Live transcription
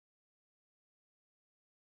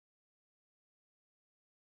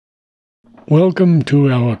Welcome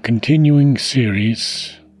to our continuing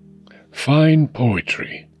series, Fine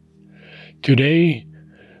Poetry. Today,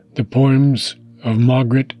 the poems of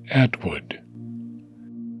Margaret Atwood.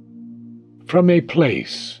 From a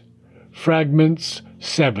Place, Fragments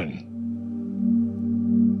VII.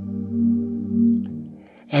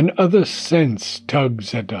 An other sense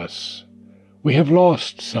tugs at us. We have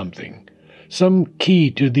lost something, some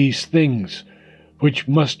key to these things, which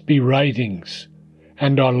must be writings,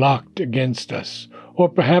 and are locked against us, or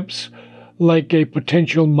perhaps, like a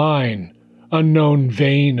potential mine, unknown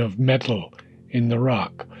vein of metal in the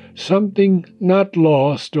rock, something not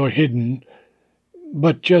lost or hidden,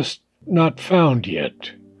 but just not found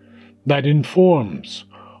yet, that informs,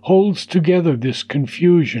 holds together this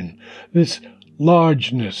confusion, this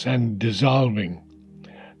largeness and dissolving,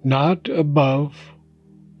 not above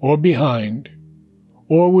or behind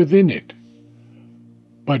or within it,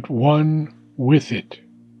 but one with it,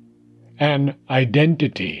 an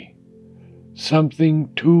identity, something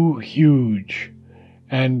too huge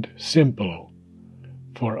and simple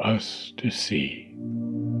for us to see.